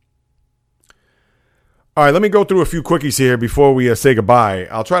 all right, let me go through a few quickies here before we say goodbye.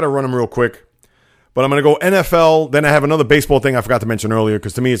 I'll try to run them real quick, but I'm going to go NFL. Then I have another baseball thing I forgot to mention earlier,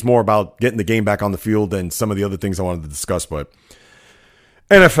 because to me it's more about getting the game back on the field than some of the other things I wanted to discuss. But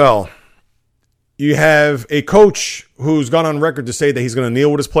NFL, you have a coach who's gone on record to say that he's going to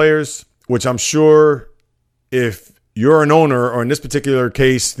kneel with his players, which I'm sure if you're an owner, or in this particular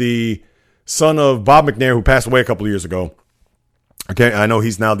case, the son of Bob McNair, who passed away a couple of years ago. Okay, I know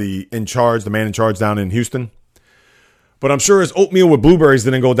he's now the man in charge down in Houston. But I'm sure his oatmeal with blueberries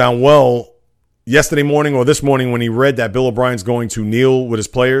didn't go down well yesterday morning or this morning when he read that Bill O'Brien's going to kneel with his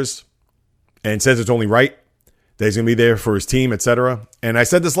players and says it's only right, that he's going to be there for his team, etc. And I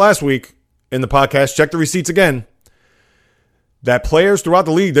said this last week in the podcast, check the receipts again, that players throughout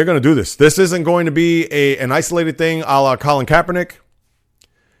the league, they're going to do this. This isn't going to be an isolated thing a la Colin Kaepernick.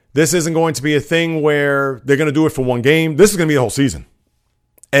 This isn't going to be a thing where they're going to do it for 1 game. This is going to be the whole season.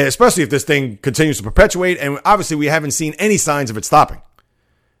 And especially if this thing continues to perpetuate. And obviously we haven't seen any signs of it stopping.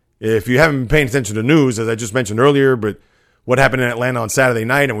 If you haven't been paying attention to the news, as I just mentioned earlier, but what happened in Atlanta on Saturday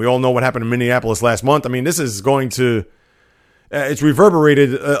night, and we all know what happened in Minneapolis last month. I mean, this is going to, it's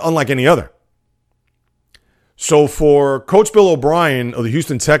reverberated unlike any other. So for Coach Bill O'Brien of the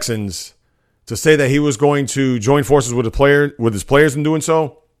Houston Texans to say that he was going to join forces with his players in doing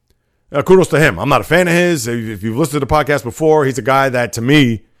so, kudos to him. I'm not a fan of his. If you've listened to the podcast before, he's a guy that, to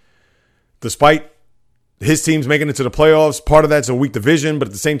me, despite his team's making it to the playoffs. Part of that's a weak division, but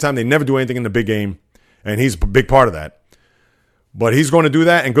at the same time, they never do anything in the big game, and he's a big part of that. But he's going to do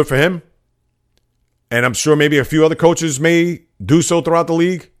that, and good for him. And I'm sure maybe a few other coaches may do so throughout the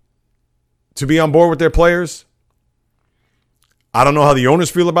league to be on board with their players. I don't know how the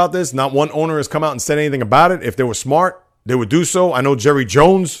owners feel about this. Not one owner has come out and said anything about it. If they were smart, they would do so. I know Jerry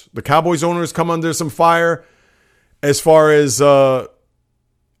Jones, the Cowboys owner, has come under some fire as far as, I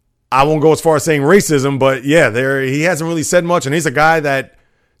won't go as far as saying racism, but yeah, he hasn't really said much. And he's a guy that,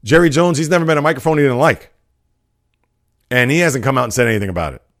 Jerry Jones, he's never been a microphone he didn't like. And he hasn't come out and said anything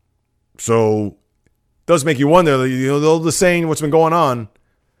about it. So it does make you wonder, the saying, what's been going on,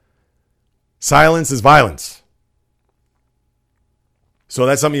 silence is violence. So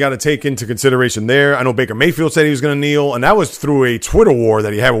that's something you got to take into consideration there. I know Baker Mayfield said he was going to kneel, and that was through a Twitter war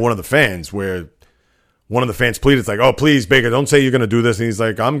that he had with one of the fans, where one of the fans pleaded, it's like, oh, please, Baker, don't say you're going to do this. And he's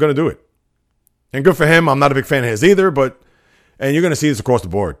like, I'm going to do it. And good for him. I'm not a big fan of his either, and you're going to see this across the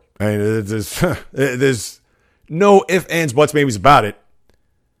board. I mean, there's no ifs, ands, buts, maybes about it.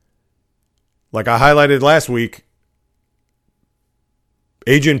 Like I highlighted last week,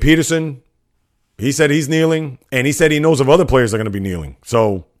 Adrian Peterson, he said he's kneeling, and he said he knows of other players that are going to be kneeling.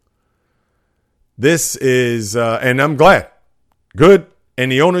 So this is, and I'm glad. Good.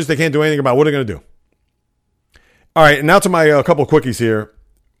 And the owners, they can't do anything about what they're going to do. All right, now to my couple of quickies here.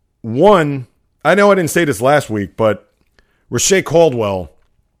 One, I know I didn't say this last week, but Rashae Caldwell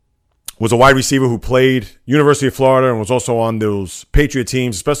was a wide receiver who played University of Florida and was also on those Patriot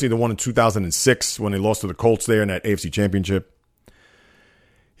teams, especially the one in 2006 when they lost to the Colts there in that AFC Championship.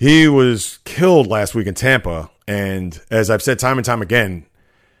 He was killed last week in Tampa, and as I've said time and time again,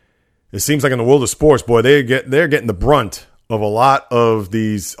 it seems like in the world of sports, boy, they're getting the brunt of a lot of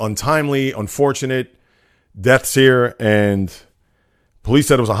these untimely, unfortunate deaths here, and police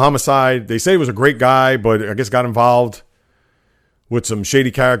said it was a homicide. They say he was a great guy, but I guess got involved with some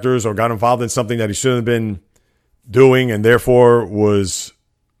shady characters or got involved in something that he shouldn't have been doing and therefore was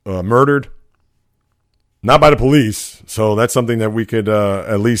murdered. Not by the police, so that's something that we could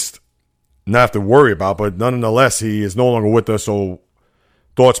at least not have to worry about. But nonetheless, he is no longer with us, so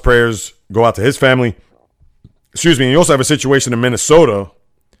thoughts, prayers go out to his family. Excuse me. And you also have a situation in Minnesota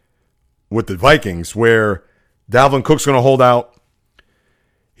with the Vikings where Dalvin Cook's going to hold out.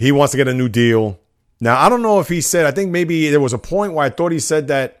 He wants to get a new deal. Now, I don't know if he said, I think maybe there was a point where I thought he said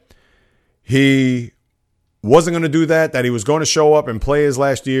that he wasn't going to do that he was going to show up and play his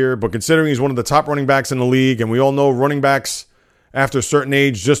last year. But considering he's one of the top running backs in the league, and we all know running backs after a certain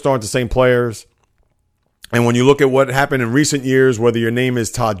age just aren't the same players. And when you look at what happened in recent years, whether your name is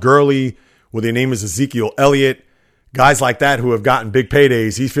Todd Gurley, whether your name is Ezekiel Elliott, guys like that who have gotten big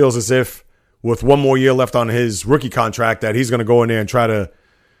paydays, he feels as if with one more year left on his rookie contract that he's going to go in there and try to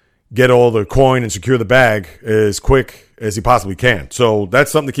get all the coin and secure the bag as quick as he possibly can. So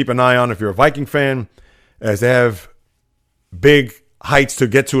that's something to keep an eye on if you're a Viking fan, as they have big heights to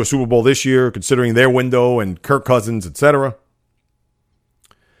get to a Super Bowl this year, considering their window and Kirk Cousins, etc.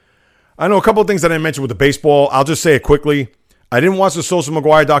 I know a couple of things that I mentioned with the baseball. I'll just say it quickly. I didn't watch the Sosa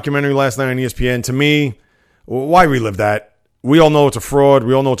McGuire documentary last night on ESPN. To me, why relive that? We all know it's a fraud.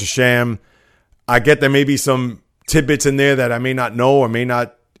 We all know it's a sham. I get there may be some tidbits in there that I may not know or may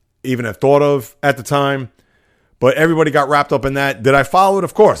not even have thought of at the time. But everybody got wrapped up in that. Did I follow it?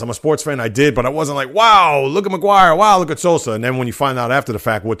 Of course. I'm a sports fan. I did. But I wasn't like, wow, look at McGuire. Wow, look at Sosa. And then when you find out after the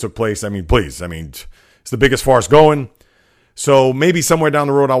fact what took place, I mean, please. I mean, it's the biggest farce going. So maybe somewhere down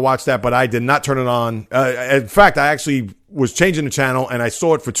the road I'll watch that. But I did not turn it on. In fact, I actually was changing the channel and I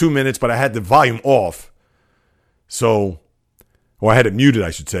saw it for 2 minutes, but I had the volume off. Or I had it muted, I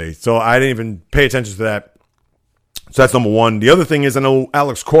should say. So I didn't even pay attention to that. So that's number one. The other thing is, I know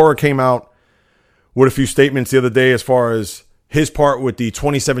Alex Cora came out with a few statements the other day as far as his part with the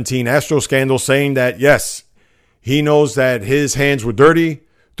 2017 Astro scandal, saying that, yes, he knows that his hands were dirty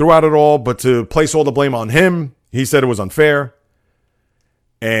throughout it all, but to place all the blame on him, he said it was unfair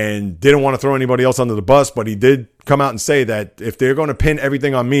and didn't want to throw anybody else under the bus. But he did come out and say that if they're going to pin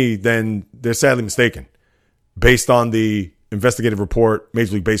everything on me, then they're sadly mistaken based on the investigative report,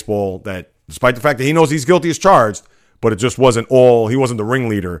 Major League Baseball, that despite the fact that he knows he's guilty as charged, but it just wasn't all, he wasn't the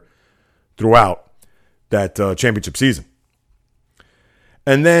ringleader throughout that championship season.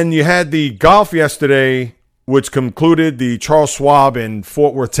 And then you had the golf yesterday, which concluded the Charles Schwab in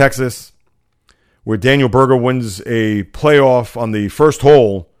Fort Worth, Texas, where Daniel Berger wins a playoff on the first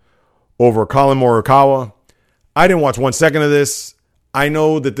hole over Colin Morikawa. I didn't watch 1 second of this. I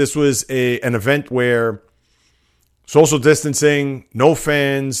know that this was an event where social distancing, no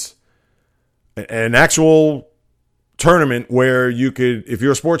fans, an actual tournament where you could, if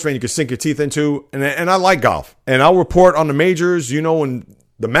you're a sports fan, you could sink your teeth into. And I like golf. And I'll report on the majors. You know, when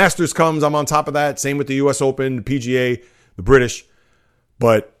the Masters comes, I'm on top of that. Same with the U.S. Open, the PGA, the British.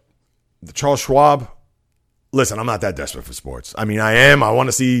 But the Charles Schwab, listen, I'm not that desperate for sports. I mean, I am. I want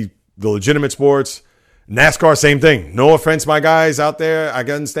to see the legitimate sports. NASCAR, same thing. No offense, my guys out there. I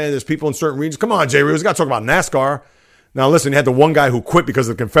can understand there's people in certain regions. Come on, Jay Reeves, we got to talk about NASCAR. Now, listen, you had the one guy who quit because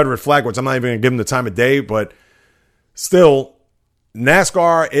of the Confederate flag, which I'm not even going to give him the time of day, but still,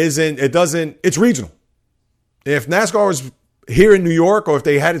 NASCAR it's regional. If NASCAR was here in New York or if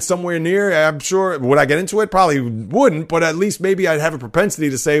they had it somewhere near, I'm sure, would I get into it? Probably wouldn't, but at least maybe I'd have a propensity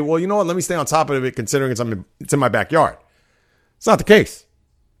to say, well, you know what, let me stay on top of it considering it's in my backyard. It's not the case.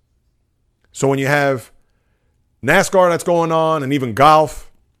 So when you have NASCAR that's going on and even golf,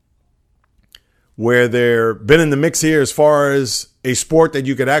 where they're been in the mix here as far as a sport that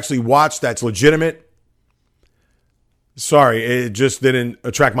you could actually watch that's legitimate, sorry, it just didn't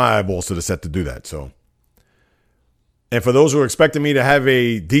attract my eyeballs to the set to do that. So, and for those who are expecting me to have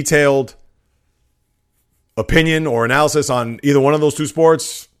a detailed opinion or analysis on either one of those two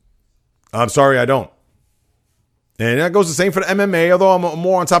sports, I'm sorry, I don't. And that goes the same for the MMA, although I'm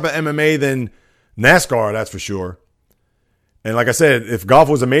more on top of MMA than NASCAR, that's for sure. And like I said, if golf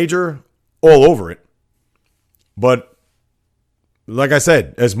was a major, all over it. But like I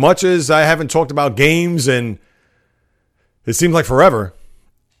said, as much as I haven't talked about games and it seems like forever,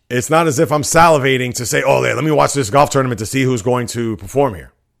 it's not as if I'm salivating to say, oh, let me watch this golf tournament to see who's going to perform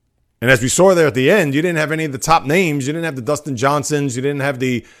here. And as we saw there at the end, you didn't have any of the top names. You didn't have the Dustin Johnsons. You didn't have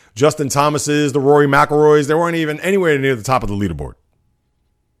the Justin Thomases, the Rory McIlroys. They weren't even anywhere near the top of the leaderboard.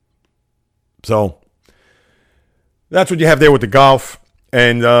 So that's what you have there with the golf.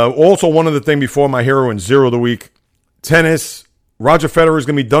 And also one other thing before my hero and zero of the week, tennis. Roger Federer is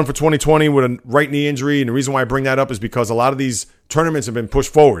going to be done for 2020 with a right knee injury. And the reason why I bring that up is because a lot of these tournaments have been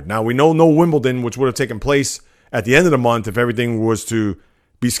pushed forward. Now, we know no Wimbledon, which would have taken place at the end of the month if everything was to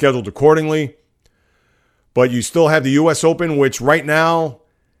be scheduled accordingly. But you still have the U.S. Open, which right now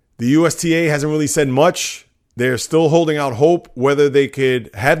the USTA hasn't really said much. They're still holding out hope whether they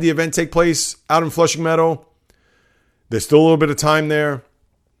could have the event take place out in Flushing Meadow. There's still a little bit of time there.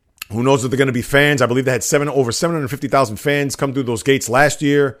 Who knows if they're going to be fans? I believe they had over 750,000 fans come through those gates last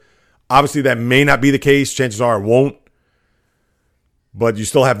year. Obviously, that may not be the case. Chances are it won't. But you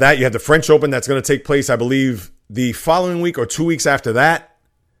still have that. You have the French Open that's going to take place, I believe, the following week or 2 weeks after that.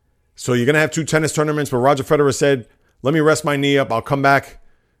 So you're going to have two tennis tournaments. But Roger Federer said, let me rest my knee up. I'll come back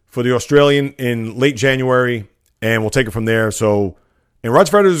for the Australian in late January, and we'll take it from there. So, and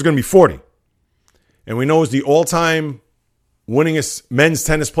Roger Federer is going to be 40. And we know he's the all-time winningest men's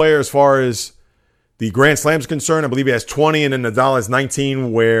tennis player as far as the Grand Slam is concerned. I believe he has 20, and then Nadal has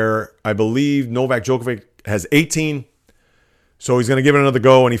 19, where I believe Novak Djokovic has 18. So he's going to give it another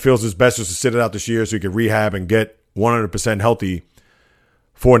go, and he feels his best is to sit it out this year so he can rehab and get 100% healthy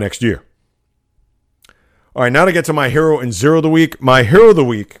for next year. All right, now to get to my hero and zero of the week. My hero of the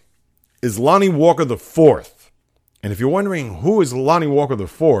week is Lonnie Walker IV. And if you're wondering who is Lonnie Walker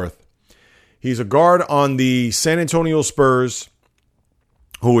IV, he's a guard on the San Antonio Spurs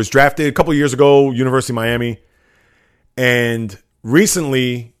who was drafted a couple years ago, University of Miami. And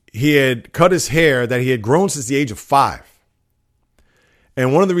recently, he had cut his hair that he had grown since the age of 5.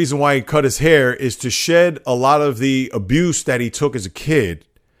 And one of the reasons why he cut his hair is to shed a lot of the abuse that he took as a kid,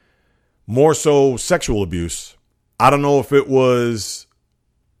 more so sexual abuse. I don't know if it was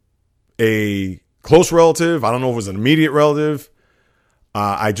a close relative. I don't know if it was an immediate relative.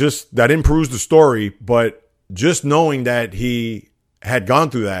 That improves the story, but just knowing that he had gone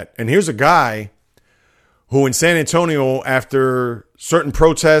through that. And here's a guy who in San Antonio, after certain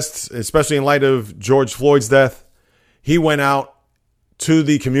protests, especially in light of George Floyd's death, he went out to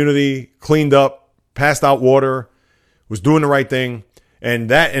the community, cleaned up, passed out water, was doing the right thing. And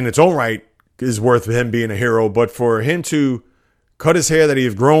that in its own right is worth him being a hero. But for him to cut his hair that he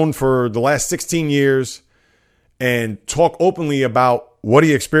has grown for the last 16 years and talk openly about what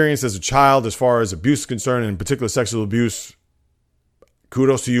he experienced as a child as far as abuse is concerned, and in particular sexual abuse,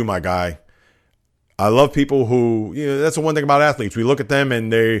 kudos to you, my guy. I love people who, that's the one thing about athletes. We look at them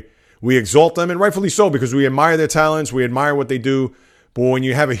and we exalt them, and rightfully so, because we admire their talents, we admire what they do. But when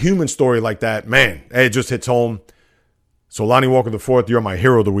you have a human story like that, man, it just hits home. So Lonnie Walker IV, you're my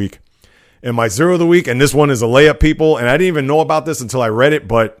hero of the week. And my zero of the week, and this one is a layup, people, and I didn't even know about this until I read it,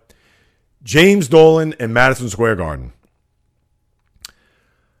 but James Dolan and Madison Square Garden.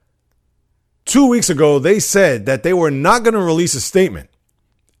 2 weeks ago, they said that they were not going to release a statement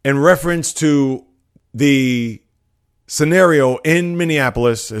in reference to the scenario in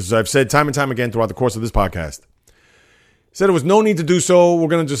Minneapolis, as I've said time and time again throughout the course of this podcast. Said there was no need to do so. We're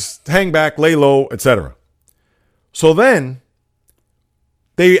going to just hang back, lay low, etc. So then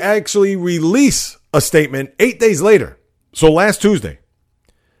they actually release a statement 8 days later. So last Tuesday,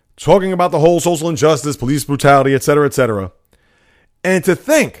 talking about the whole social injustice, police brutality, etc., etc. And to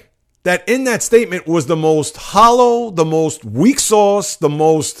think that in that statement was the most hollow, the most weak sauce, the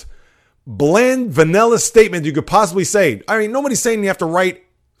most bland, vanilla statement you could possibly say. I mean, nobody's saying you have to write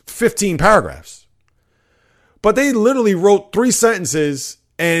 15 paragraphs. But they literally wrote 3 sentences,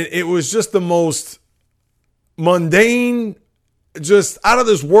 and it was just the most mundane, just out of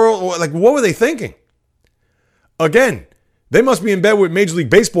this world. Like, what were they thinking? Again, they must be in bed with Major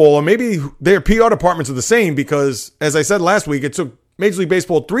League Baseball, or maybe their PR departments are the same, because, as I said last week, it took Major League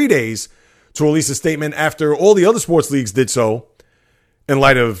Baseball 3 days to release a statement after all the other sports leagues did so in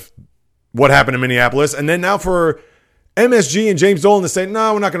light of what happened in Minneapolis. And then now for MSG and James Dolan to say,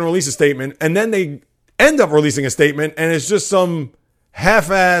 no, we're not going to release a statement. And then they end up releasing a statement, and it's just some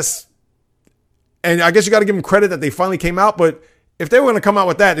half-ass. And I guess you got to give them credit that they finally came out. But if they were going to come out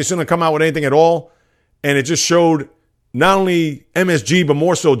with that, they shouldn't have come out with anything at all. And it just showed not only MSG, but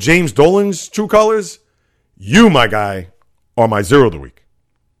more so James Dolan's true colors. You, my guy, are my zero of the week.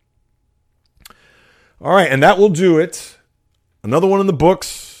 All right, and that will do it. Another one in the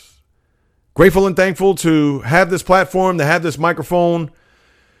books. Grateful and thankful to have this platform, to have this microphone,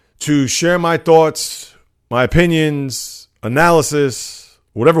 to share my thoughts, my opinions, analysis,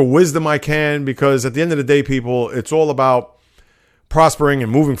 whatever wisdom I can, because at the end of the day, people, it's all about prospering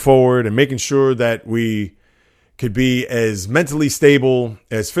and moving forward and making sure that we could be as mentally stable,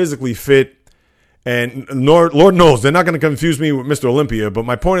 as physically fit. And Lord knows they're not going to confuse me with Mr. Olympia. But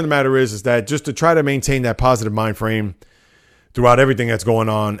my point of the matter is that just to try to maintain that positive mind frame throughout everything that's going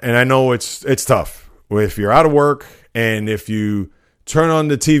on. And I know it's tough if you're out of work, and if you turn on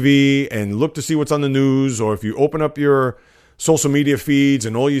the TV and look to see what's on the news, or if you open up your social media feeds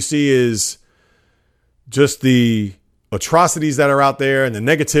and all you see is just the atrocities that are out there and the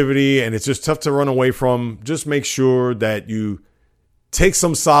negativity, and it's just tough to run away from. Just make sure that you take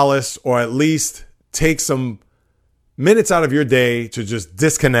some solace, or at least take some minutes out of your day to just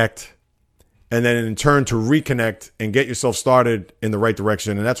disconnect, and then in turn to reconnect and get yourself started in the right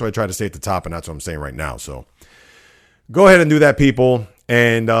direction. And that's what I try to say at the top, and that's what I'm saying right now. So go ahead and do that, people.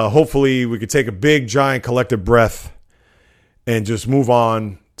 And hopefully we could take a big, giant collective breath and just move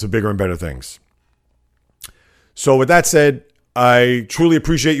on to bigger and better things. So with that said, I truly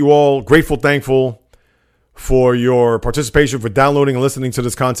appreciate you all. Grateful, thankful for your participation, for downloading and listening to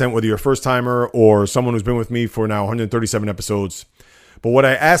this content, whether you're a first timer or someone who's been with me for now 137 episodes. But what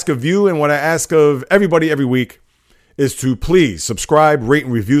I ask of you, and what I ask of everybody every week, is to please subscribe, rate,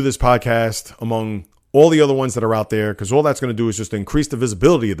 and review this podcast among all the other ones that are out there, because all that's going to do is just increase the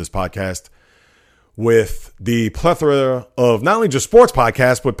visibility of this podcast with the plethora of not only just sports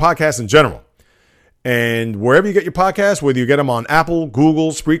podcasts, but podcasts in general. And wherever you get your podcasts, whether you get them on Apple,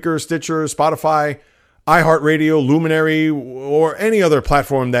 Google, Spreaker, Stitcher, Spotify, iHeartRadio, Luminary, or any other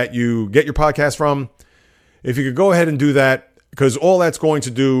platform that you get your podcast from, if you could go ahead and do that, because all that's going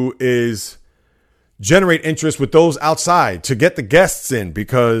to do is generate interest with those outside to get the guests in.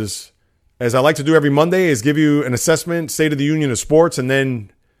 Because as I like to do every Monday, is give you an assessment, State of the Union of Sports, and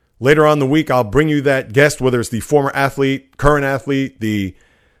then later on in the week, I'll bring you that guest, whether it's the former athlete, current athlete, the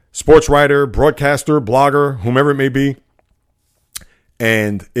sports writer, broadcaster, blogger, whomever it may be.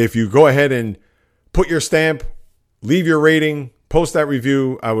 And if you go ahead and put your stamp, leave your rating, post that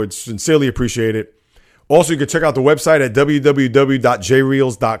review, I would sincerely appreciate it. Also, you can check out the website at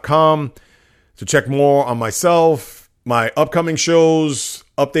www.jreels.com to check more on myself, my upcoming shows,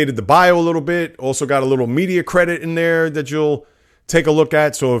 updated the bio a little bit. Also got a little media credit in there that you'll take a look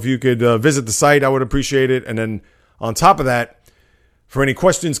at. So if you could visit the site, I would appreciate it. And then on top of that, for any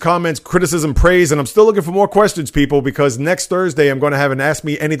questions, comments, criticism, praise, and I'm still looking for more questions, people, because next Thursday I'm going to have an Ask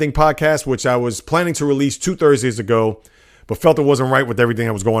Me Anything podcast, which I was planning to release 2 Thursdays ago, but felt it wasn't right with everything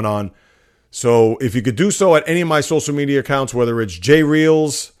that was going on. So if you could do so at any of my social media accounts, whether it's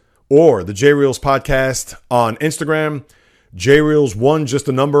JReels or the JReels podcast on Instagram, JReels1, just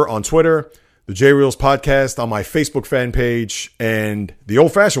a number, on Twitter, the JReels podcast on my Facebook fan page, and the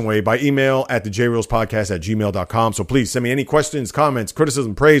old-fashioned way by email at the jreelspodcast@gmail.com. So please send me any questions, comments,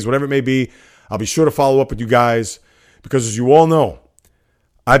 criticism, praise, whatever it may be. I'll be sure to follow up with you guys, because as you all know,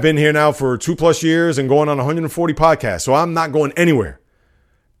 I've been here now for 2+ years and going on 140 podcasts, so I'm not going anywhere.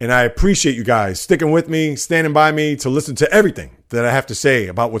 And I appreciate you guys sticking with me, standing by me to listen to everything that I have to say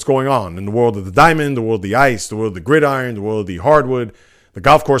about what's going on in the world of the diamond, the world of the ice, the world of the gridiron, the world of the hardwood, the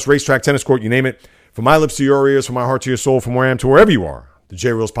golf course, racetrack, tennis court, you name it. From my lips to your ears, from my heart to your soul, from where I am to wherever you are, the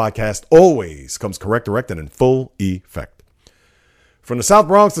J Reels podcast always comes correct, direct, and in full effect. From the South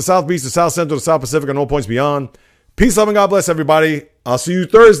Bronx to South Beach to South Central to South Pacific and all points beyond. Peace, love, and God bless everybody. I'll see you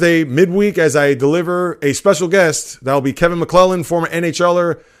Thursday, midweek, as I deliver a special guest. That'll be Kevin McClellan, former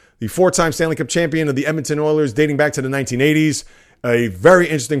NHLer, the 4-time Stanley Cup champion of the Edmonton Oilers dating back to the 1980s. A very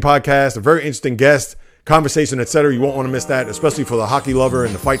interesting podcast, a very interesting guest, conversation, etc. You won't want to miss that, especially for the hockey lover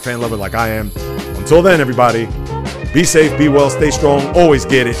and the fight fan lover like I am. Until then, everybody, be safe, be well, stay strong, always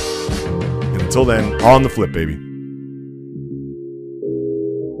get it. And until then, on the flip, baby.